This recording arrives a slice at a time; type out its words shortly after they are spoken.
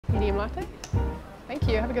Medium latte. Thank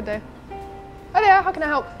you, have a good day. Hi there, how can I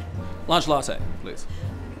help? Large latte, please.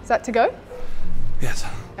 Is that to go? Yes.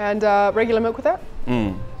 And regular milk with that?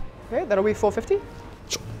 Okay, that'll be $4.50.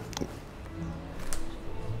 Sure.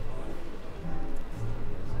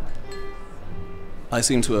 I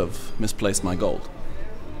seem to have misplaced my gold.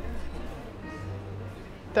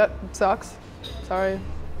 That sucks. Sorry.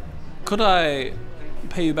 Could I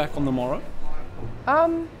pay you back on the morrow?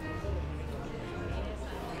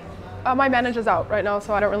 My manager's out right now,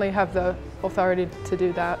 so I don't really have the authority to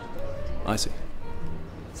do that. I see.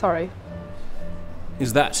 Sorry.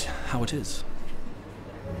 Is that how it is?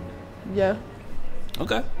 Yeah.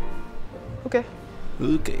 Okay. Okay.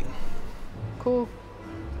 Okay. Cool.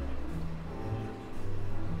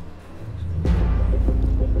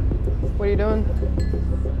 What are you doing?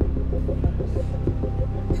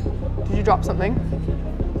 Did you drop something?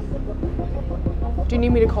 Do you need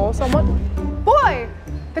me to call someone? Boy!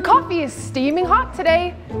 The coffee is steaming hot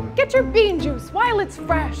today. Get your bean juice while it's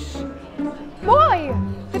fresh. Boy!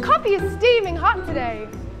 The coffee is steaming hot today.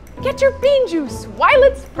 Get your bean juice while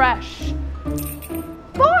it's fresh.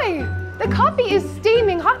 Boy! The coffee is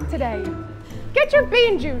steaming hot today. Get your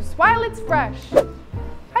bean juice while it's fresh.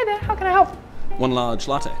 Hi there, how can I help? One large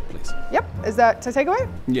latte, please. Yep, is that to take away?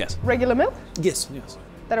 Yes. Regular milk? Yes, yes.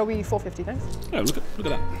 That'll be $4.50, thanks. Oh, look at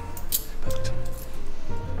that. Perfect.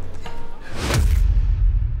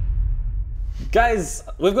 Guys,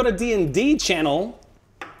 we've got a D&D channel.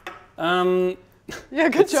 Yeah,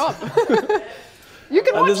 good job. You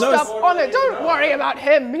can watch stuff on it. Don't worry about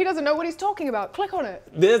him. He doesn't know what he's talking about. Click on it.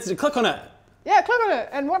 Click on it. Yeah, click on it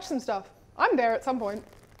and watch some stuff. I'm there at some point.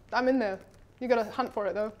 I'm in there. You gotta hunt for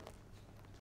it though.